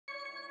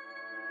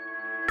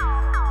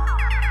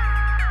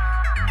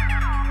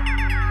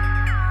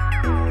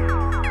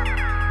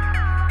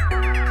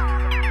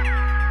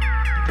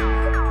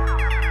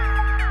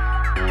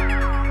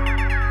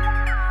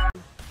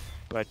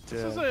But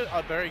this is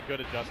a very good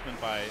adjustment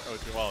by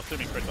OG. Well,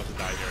 assuming Crit doesn't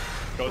die here.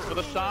 Goes for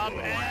the stomp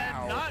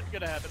and not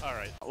gonna happen. All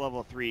right.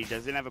 Level 3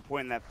 doesn't have a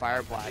point in that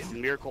fire blast,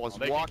 and Miracle is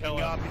Well,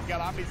 walking up. He's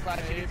got Omni Slash.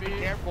 He needs to be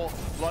careful.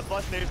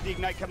 Bloodlust, there's the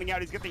Ignite coming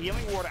out. He's got the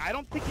Healing Ward. I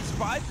don't think he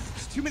survives.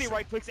 It's too many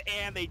right clicks,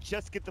 and they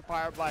just get the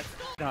fire blast.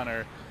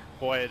 Hunter.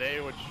 Boy, they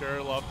would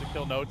sure love to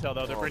kill No-Tail,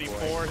 though. They're pretty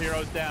 4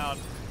 heroes down.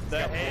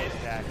 The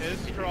haste is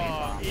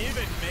strong.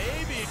 Even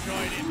maybe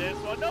joining this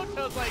one.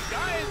 No-Tail's like,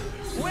 guys,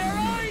 where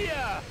are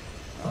ya?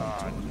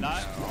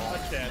 Not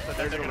a chance.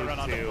 They're going to run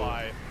on the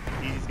fly.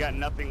 He's got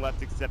nothing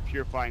left except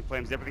Purifying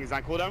Flames. Everything's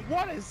on cooldown.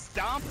 What a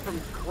stomp from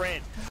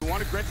Crit.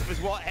 One Aggressif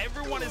as well.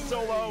 Everyone is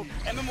so low.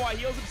 MMY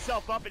heals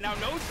himself up, and now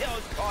No-Tail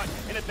is caught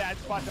in a bad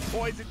spot. The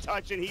poison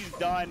touch, and he's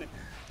done.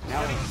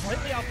 Now he's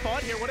slightly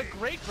outthought here. What a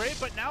great,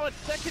 but now it's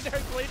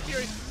secondary Blade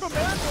Fury from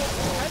Miracle.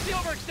 Has he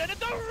overextended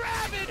the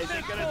Ravage? Is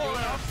it gonna do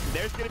enough?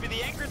 There's gonna be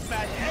the anchor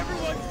smash.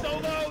 Everyone's so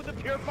low. The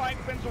Purifying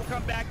Flames will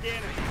come back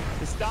in.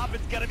 The stop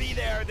is gonna be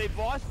there. They've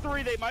lost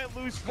 3. They might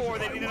lose 4.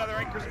 They need another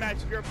anchor smash.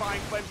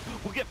 Purifying Flames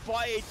will get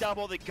Fly a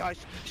double. The Gush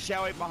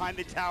showing behind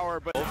the tower,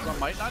 but Ultra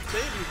might not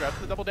save you. Grabs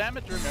the double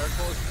damage. Miracle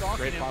is stalking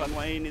Great him. bottom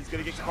lane is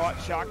gonna get caught.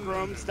 Shock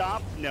Room,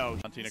 stop. No.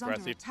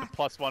 Aggressif. The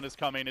 +1 is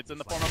coming. It's in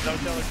the form of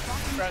No-Tail.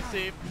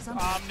 Aggressif.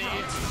 Omni.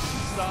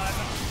 Stun.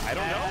 I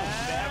don't know.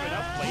 Do they have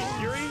enough Blade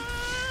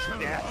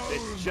Fury? Yeah,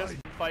 it's just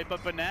fight,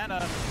 but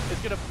Banana is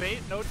gonna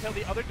bait No-Tail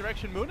the other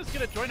direction. Moon is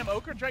gonna join him.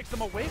 Ochre drags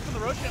them away from the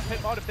Roshan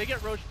pit mod. If they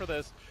get Roche for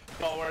this,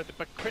 it's all worth it.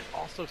 But Crit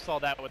also saw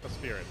that with the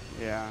Spirit.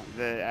 Yeah,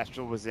 the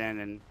Astral was in,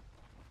 and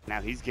now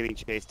he's getting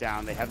chased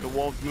down. They have the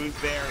Wolves. Moon's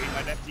there. He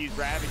might have to use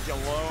Ravage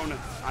alone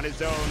on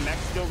his own.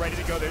 Mech's still ready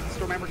to go. There's the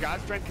Stormhammer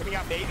God Strength coming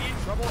out, maybe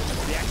in trouble.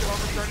 The active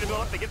armor starting to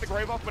build up. They get the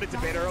Grave off, but it's a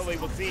bit early.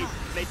 We'll see.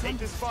 They take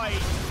this fight.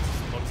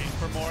 Looking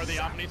for more. The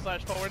Omni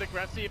Slash forward.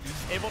 Aggressif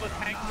able to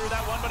tank through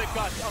that one, but it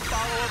got a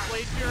follow-up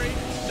Blade Fury.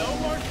 No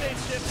more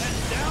stage shift, and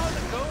down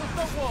goes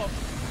the Wolf.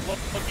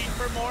 Looking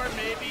for more,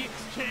 maybe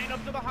chain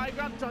up to the high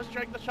ground. Does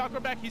drag the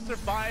chakra back. He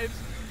survives.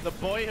 The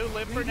boy who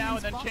lived for now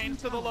and then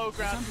chains to the low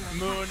ground.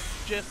 Moon,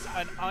 just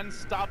an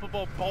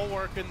unstoppable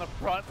bulwark in the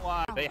front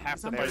line. They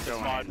have to play this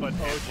mod, but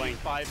OG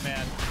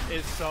 5-man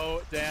is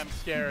so damn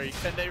scary.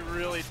 Can they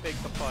really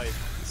take the fight?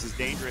 This is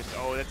dangerous.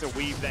 Oh, that's a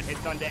weave that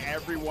hits onto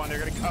everyone. They're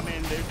going to come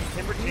in. There's the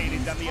Timber Chain.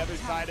 He's on the other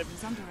side of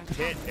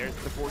Pit. There's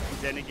the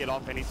Fortune's End to get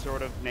off any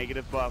sort of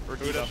negative buff or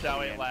Who does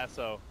Xiaowei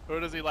lasso?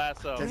 Who does he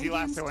lasso? Does he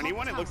lasso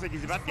anyone? It looks like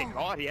he's about to get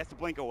caught. He has to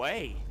blink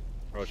away.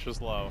 Roche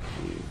is low.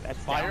 That's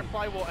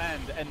Firefly will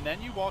end, and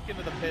then you walk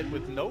into the pit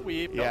with no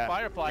weave, no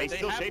Firefly. They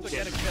still have to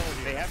get a kill.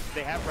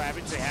 They have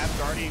Ravage, they have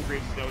Guardian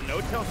Greaves, though.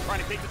 No-Tail's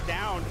trying to take this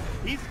down.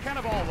 He's kind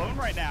of all alone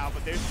right now,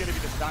 but there's going to be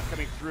the stop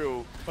coming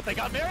through. But they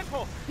got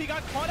Miracle. He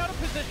got caught out of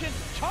position,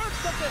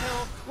 charged up the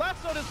hill,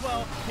 lassoed as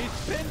well. He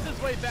spins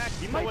his way back.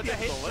 He might be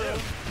able to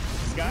live.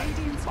 He's got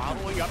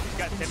following up. He's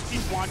got 17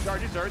 Swan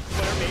charges. Earth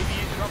Splitter may be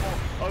in trouble.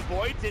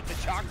 Avoids it. The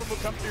chakra will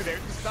come through.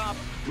 There's the stop.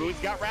 Moon's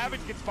got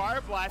Ravage. Gets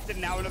fire blasted.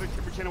 And now another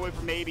Timber Chain away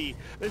from maybe.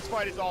 This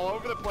fight is all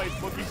over the place.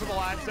 Looking for the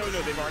lasso.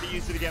 No, they've already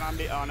used it again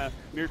on a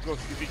Miracle.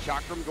 Excuse me.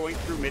 Chakram going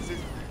through. Misses.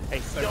 They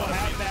still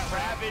have that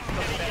Ravage.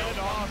 Can he get it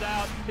all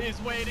out? He's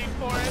waiting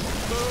for it.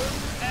 Moon,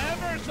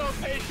 ever so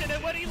patient.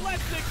 And when he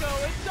lets it go,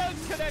 it does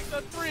connect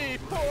the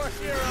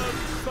 3-4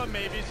 heroes. But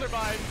maybe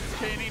survives.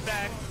 Chaining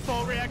back.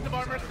 Full reactive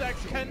armor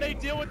stacks. Can they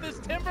deal with this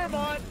Timber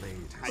mod?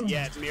 Not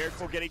yet.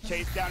 Miracle getting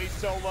chased down. He's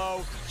so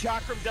low.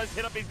 Chakram does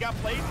hit up. He's got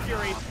Blade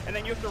Fury. And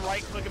then you have to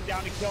right-click him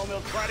down to kill him.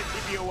 He'll try to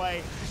keep you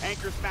away.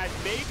 Anchor Smash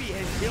maybe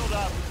has healed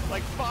up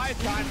like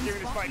 5 times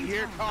during this fight. And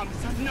here comes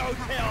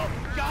No-Tail.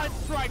 God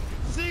Strike.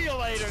 See you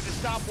later. The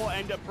stop will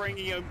end up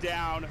bringing him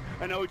down.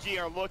 And OG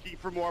are looking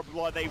for more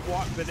blood. They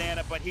want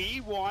Banana, but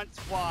he wants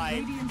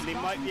Fly. And they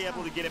might be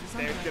able to get him.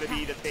 There's going to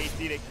be the Fate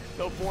Edict.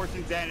 Till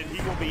Fortune's End, and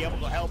he will be able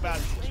to help out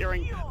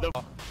securing the...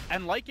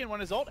 And Lycan, when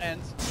his ult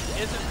ends,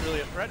 isn't really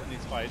a threat in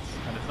these fights.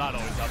 And it's not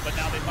always up, but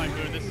now they find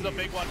Moon. This is a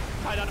big one.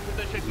 Tied out of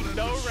position.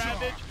 No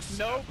Ravage.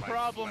 No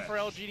problem for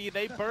LGD.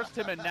 They burst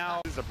him, and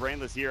now... This is a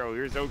brainless hero.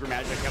 Here's Ogre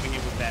Magic coming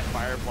in with that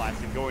Fire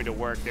Blast and going to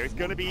work. There's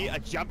going to be a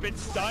jump and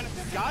stun.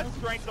 God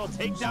Strength will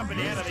take down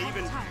Banana. They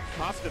even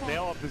pop the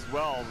Veil up as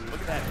well.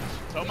 Look at that.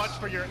 So much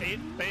for your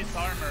 8 base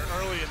armor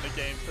early in the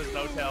game, says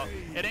No-Tail.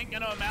 It ain't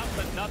going to amount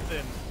to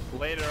nothing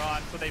later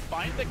on, so they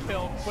find the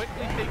kill,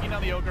 quickly taking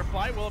down the Ogre.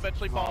 Fly will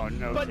eventually fall,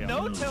 but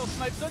No-Tail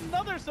snipes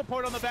another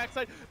support on the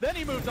backside. Then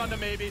he moves on to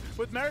maybe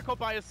with Miracle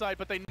by his side,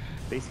 but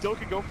they still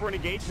could go for an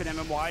engagement.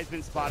 MMY has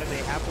been spotted. They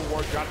have the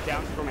ward drop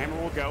down.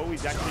 Stormhammer will go.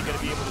 He's actually going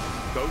to be able to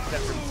ghost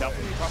that for himself,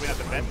 which is probably not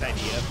the best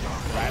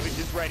idea. Ravage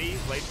is ready.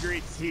 Blade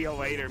Fury, see you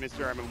later,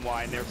 Mr.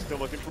 MMY, and they're still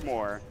looking for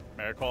more.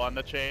 Miracle on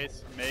the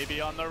chase,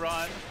 maybe on the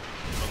run.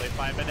 Will they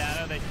find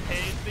Banana? They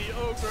cage the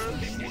Ogre.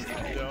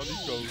 Down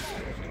he goes.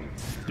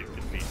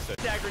 it.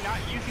 Dagger not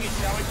using it.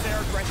 Showing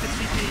there, aggressive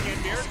TPing,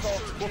 and Miracle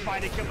will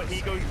find a kill, but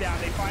he goes down.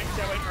 They find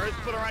Showing, Earth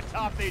Splitter on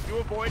top. They do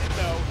avoid it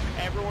though.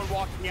 Everyone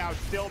walking out.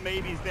 Still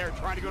Maybe's there,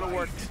 trying to go to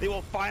work. They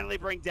will finally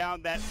bring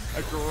down that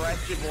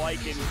aggressive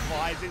Lycan.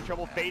 Flies in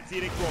trouble. Fates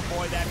Edict to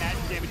avoid that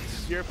magic damage.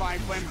 Purifying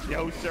Flame.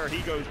 No sir,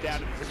 he goes down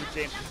to the Timber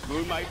Chain.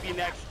 Moon might be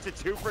next to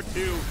 2 for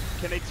 2.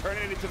 Can they turn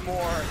it into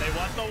more? They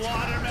want the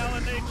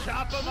watermelon. They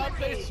chop him up.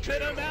 They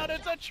spit him out.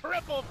 It's a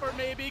triple for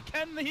Maybe.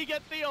 Can he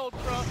get the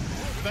ultra?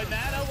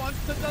 Banana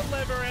wants to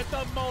deliver it.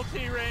 The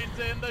multi reigns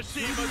in. The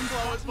Shiva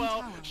slow as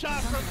well.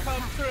 Chakram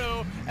comes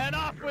through. And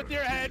off with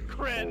your head,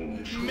 crit.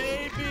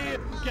 Maybe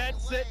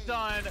gets it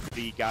done.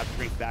 The God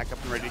Strength back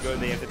up and ready to go.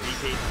 They have the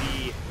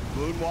BKB.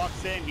 Moon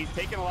walks in. He's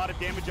taking a lot of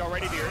damage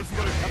already. The Earth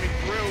Splitter coming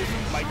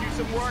through. Might do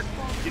some work.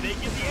 Do they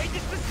get the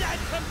Aegis? The Sad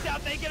comes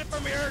out. They get it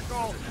for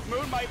Miracle.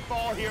 Moon might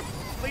fall here.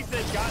 At least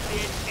they've got the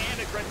Aegis and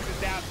Aggressive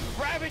is down.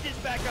 Ravage is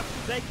back up.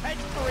 They catch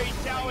 3.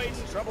 Xiao Aid's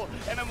in trouble.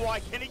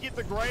 MMY, can he get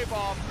the grave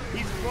off?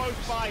 He's close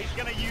by. He's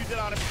going to use it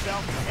on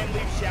himself and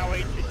leave Xiao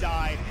Aid to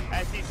die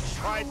as he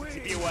tries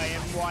to be away.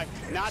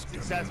 MMY not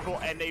successful,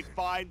 and they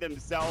find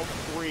themselves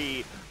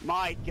 3.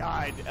 My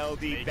God,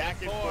 LD,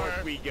 back and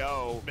forth we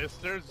go.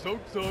 Mr. Zug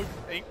Zug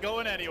ain't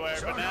going anywhere.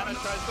 Banana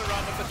tries to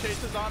run, but the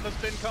chase is on. The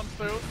spin comes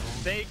through.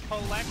 They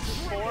collect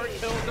 4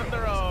 kills of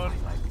their own.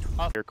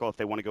 Miracle, if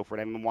they want to go for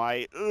an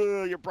MMY,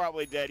 you're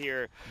probably dead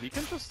here. You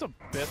can just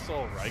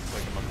abyssal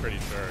right-click him, I'm pretty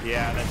sure.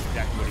 Yeah, that's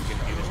exactly what he's going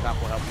to do. This top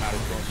will help him out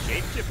as well.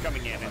 Shapeshift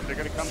coming in, and they're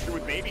going to come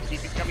through with Maybe.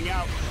 TP's coming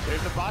out.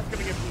 There's the boss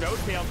coming in from No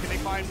Tail. Can they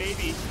find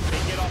Maybe?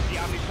 They get off the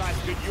Omni Science.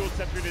 Good Yule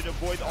Scepter to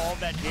avoid all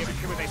that damage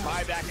here. They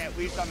buy back at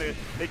least on the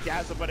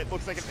Dazzle, but it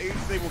looks like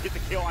they will get the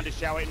kill onto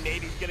Xiao, and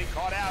Maybe's getting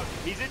caught out.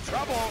 He's in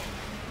trouble.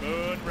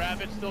 Moon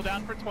Ravage still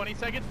down for 20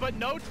 seconds, but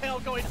No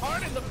Tail going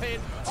hard in the paint.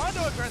 Onto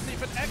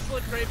Agressif, an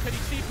excellent trade. Can he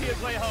CP his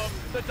way home?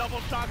 The double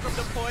chakram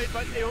deployed,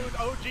 but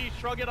OG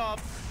shrug it off.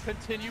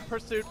 Continue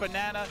pursuit.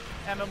 Banana,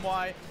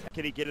 MMY.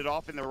 Can he get it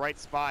off in the right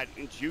spot?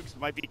 And Jukes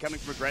might be coming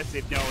from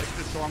Aggressive. No, it's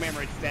the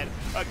Stormhammer instead.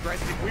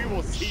 Aggressive, we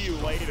will see you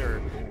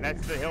later.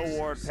 That's the Hill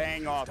Ward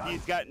paying off.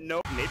 He's got no...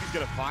 Maybe he's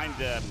going to find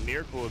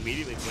Miracle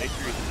immediately.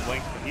 Glacier is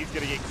blank, but he's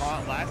going to get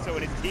caught lasso,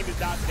 and his team is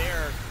not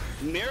there.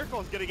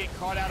 Miracle's gonna get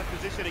caught out of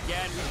position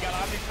again. He's got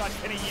Omnislot,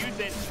 can he use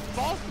it?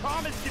 False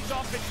Promise gets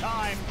off in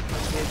time.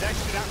 He's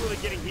actually not really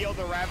getting healed.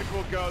 The Ravage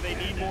will go. They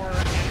need more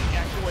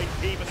actual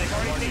HP, but they've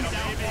already taken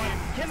down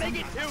 1. Can they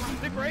get 2?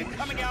 The Grave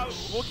coming out.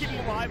 We'll keep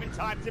him alive in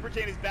time.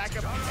 Timberchain is back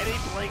up, and he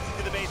blinks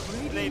into the base.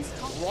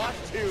 They've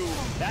lost 2.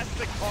 That's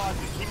the cause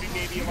of keeping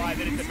Maybe alive,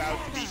 and it's about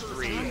to be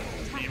 3.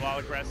 Meanwhile,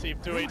 Aggressive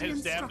doing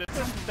his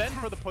damnedest. Then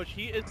for the push,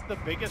 he is the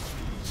biggest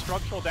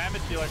structural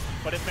damage dealer,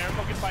 but if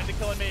Miracle can find a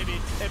kill, Maybe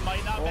it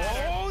might not matter.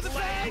 Oh, the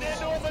bash! Into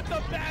him with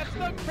the bash,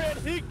 the crit,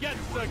 he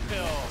gets the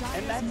kill.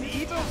 And that's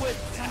even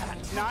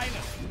with 9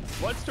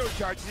 Bloodstone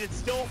charges. It's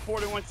still a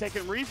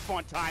 41-second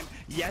respawn time.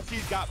 Yes,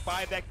 he's got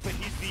buyback, but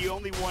he's the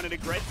only one in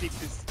Aggressive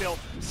is still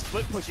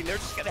split pushing. They're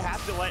just gonna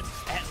have to let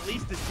at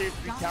least the tier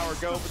 3 tower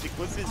go, but the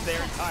Eclipse is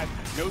there in time.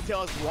 No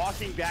Tail is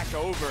walking back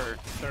over.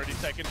 30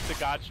 seconds to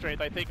God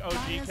Strength. I think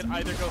OG can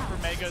either go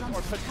for Megas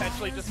or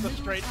potentially just the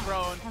straight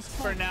throne.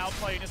 For now,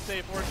 playing it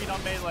safe, working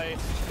on melee.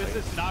 This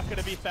is not going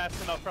to be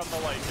fast enough from the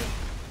Lycan.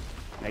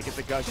 They get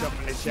the gush up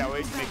in his Xiao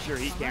Aid to make sure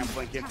he can't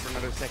blink in for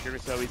another second or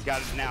so. He's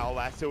got it now.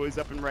 Lasso is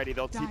up and ready.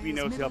 They'll TP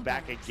No Tail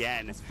back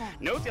again.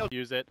 No Tail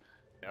use it.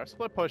 They are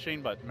split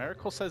pushing, but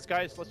Miracle says,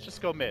 guys, let's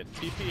just go mid.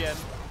 TP in.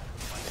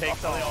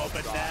 Takes all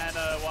the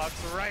Banana,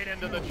 walks right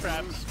into the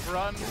trap,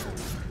 sprung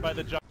by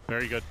the jump.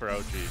 Very good for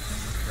OG.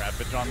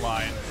 Ravage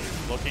online,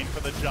 looking for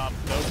the jump.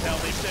 No Tail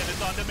leaps in,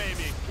 it's on to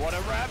Maybe. What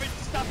a Ravage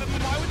stuff him.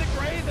 Why with the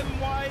Grave? And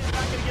why is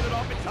not going to get it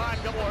off in time?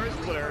 Double Earth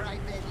Splitter.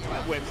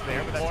 Whips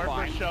there, but that's more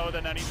fine. For show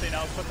than anything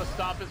else, but the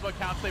stomp is what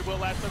counts. They will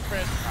last the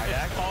crit.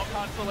 It's all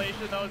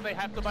consolation, though. They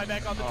have to buy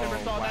back on the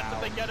Timbersaw. Wow. That's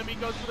if they get him. He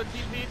goes for the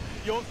TP.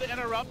 You'll have to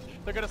interrupt.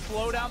 They're going to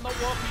slow down the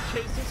Wolf. He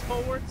chases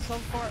forward. So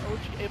far,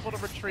 OG able to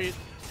retreat.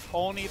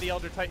 Only the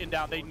Elder Titan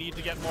down. They need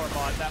to get more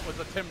mod. That was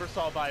a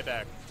Timbersaw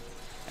buyback.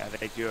 Yeah,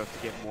 they do have to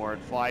get more. It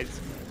flies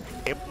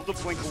able to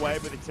blink away,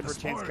 but the Timber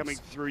Chain's coming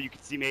through. You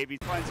can see Maybe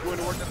Fine's going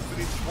to work up through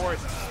these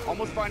supports.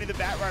 Almost finding the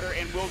Bat Rider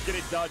and will get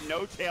it done.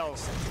 No Tail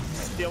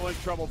still in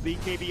trouble.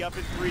 BKB up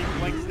in 3.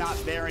 Blink's not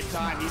there in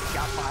time. He's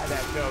got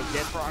buyback though.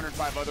 Dead for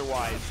 105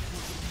 otherwise.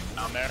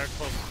 Now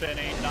Miracle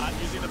spinning, not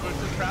using the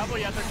boost of travel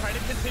yet. They're trying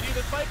to continue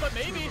this fight, but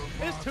Maybe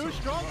is too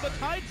strong. The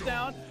tide's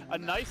down. A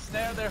nice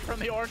snare there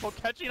from the Oracle,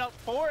 catching up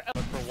 4.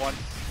 But for once,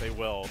 they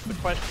will. The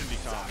question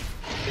becomes,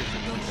 is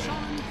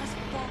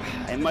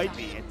it might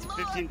be. It's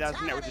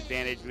 15,000 net worth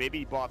advantage. Maybe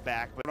he bought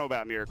back, but I don't know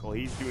about Miracle.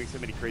 He's doing so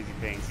many crazy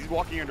things. He's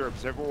walking under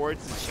Observer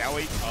Wards. Shall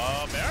we?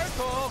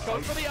 Miracle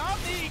goes for the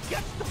Omni.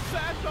 Gets the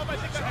bash up. I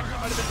think that actually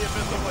might have been the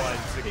invisible one.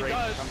 He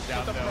does,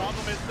 but the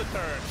problem is the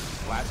turn.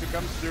 Lasso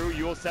comes through.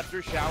 Yule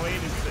Scepter, Xiao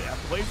Aid is a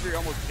place where he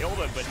almost killed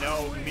him, but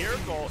no,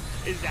 Miracle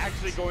is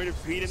actually going to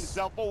feed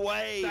himself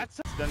away.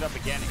 That's stunned up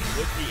again, and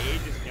with the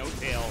Aegis No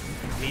Tail,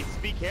 needs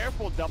to be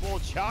careful. Double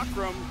chop.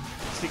 Chakram,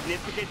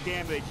 significant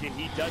damage, and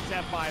he does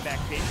have buyback.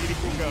 Safety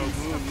will go.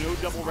 Moon, no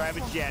double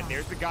ravage yet.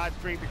 There's the God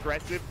Strength.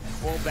 Aggressive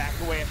will back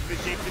away after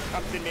the Jason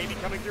comes in, maybe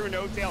coming through a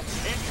no-tail.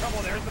 In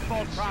trouble. There's the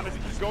false promise.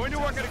 Going to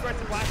work on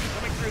Aggressive. Last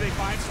coming through. They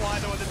find Fly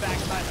though on the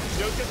backside.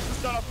 No gets the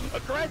stun up.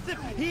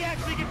 Aggressive. He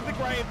actually gets the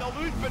grave. They'll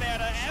lose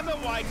Banana and the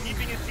Y,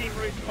 keeping his team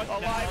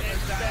alive, and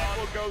Sven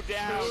will go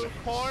down.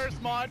 Poor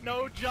Smod,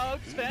 no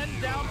jugs. Sven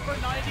down for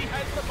 90,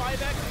 has the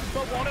buyback,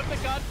 but one of the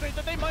God Strength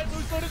that they might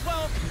lose good as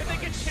well. If they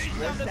get chased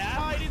down the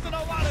side, he's in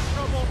a lot of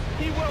trouble.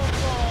 He will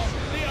fall.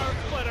 The Earth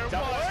Splitter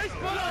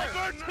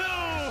number 2.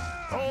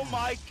 Oh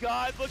my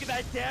God, look at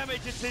that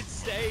damage. It's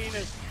insane.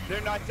 They're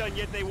not done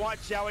yet. They want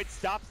Xiao. It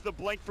stops the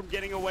Blink from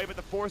getting away, but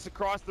the force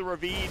across the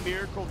ravine.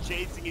 Miracle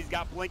chasing. He's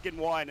got Blink in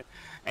one,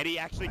 and he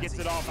actually gets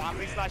it off.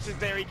 Omni Slash is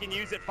there. He can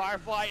use it.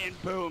 Firefly, and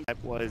boom.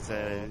 That was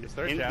in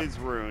his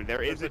rune.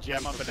 There is a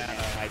gem on Banana.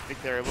 I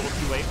think they're a little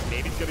too late.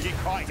 Maybe he's going to get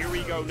caught. Here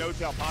we go. No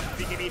tail. Pops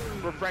BKB.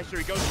 Refresher.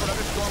 He goes for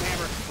another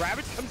Stormhammer.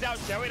 Ravage comes out.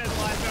 Xiao has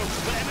the last note.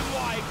 But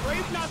MY.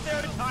 Graves not there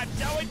at a time.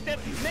 Xiao dead.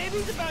 Maybe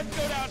he's about to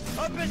go down.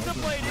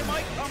 Abyssal Blade. It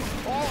might come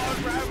all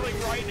unraveling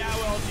right now,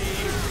 LG.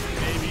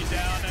 Maybe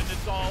down, and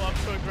it's all up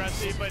to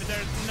Agressif, but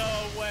there's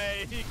no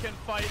way he can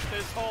fight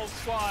this whole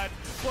squad.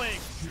 Blink,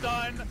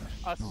 stun,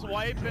 a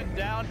swipe, and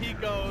down he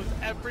goes.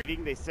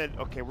 They said,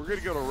 okay, we're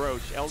gonna go to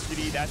Roche.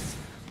 LGD, that's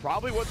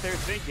probably what they're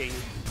thinking,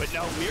 but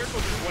no, Miracle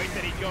just waits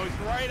and he goes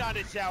right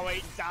onto Xiao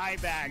 8, die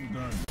back.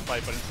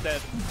 Fight, but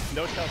instead,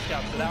 no tail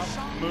scouts it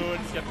out. Moon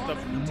gets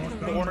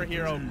the border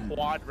hero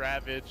quad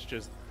ravage,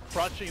 just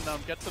crushing them,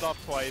 gets it off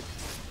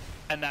twice,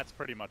 and that's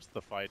pretty much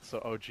the fight.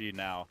 So OG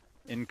now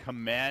in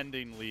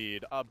commanding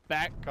lead, a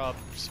backup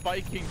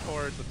spiking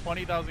towards a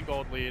 20,000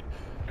 gold lead.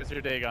 Here's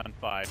your Dagon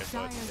 5,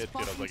 but it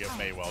feels like it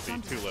may well be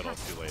too little,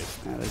 too late.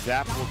 The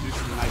Zap will do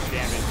some nice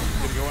damage. He's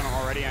going to go in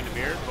already onto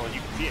Miracle, and you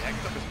can see it X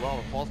up as well.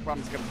 The false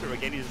promise comes through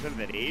again. He's in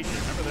that age.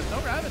 Remember, there's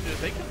no ravages.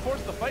 They can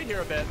force the fight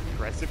here a bit.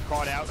 Aggressive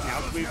caught out.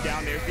 Now sleeve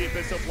down. There's the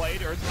Abyssal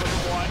Blade. Earth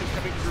Splitter 1 is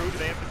coming through. Do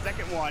they have the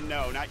second one?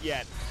 No, not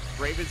yet.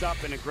 Brave is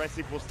up, and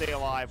Aggressive will stay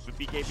alive, but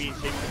BKB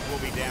and Jason will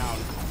be down.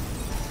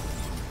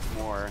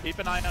 More. Keep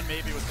an eye on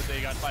maybe with the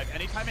Dagon 5.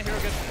 Anytime a hero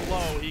gets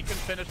low, he can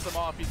finish them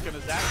off. He's going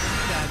to zap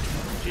them.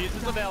 Cheese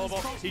is available.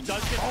 He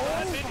does get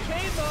that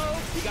mid-chain though.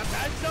 He got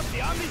patched up.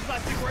 The Omni's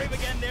left the grave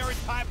again. There in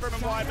time for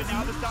him wide, but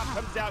now the stop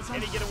comes out.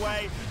 Can he get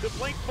away? The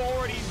Blink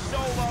forward. He's so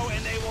low,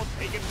 and they will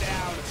take him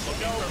down.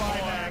 No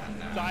buyback.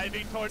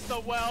 Diving towards the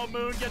well.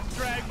 Moon gets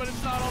dragged, but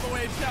it's not all the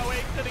way. Xiao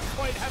 8 didn't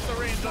quite have the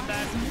range on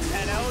that.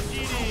 And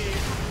LGD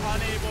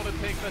unable to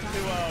take the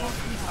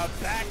 2-0. A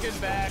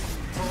back-and-back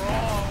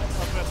brawl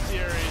of the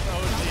series.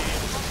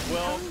 OG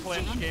will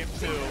clinch game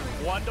 2.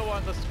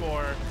 1-1 the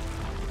score.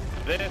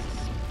 This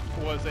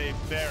was a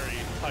very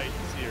tight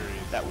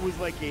series. That was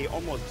like a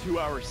almost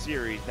 2-hour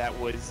series that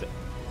was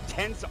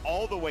tense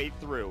all the way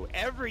through.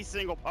 Every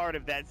single part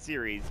of that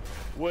series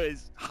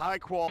was high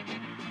quality.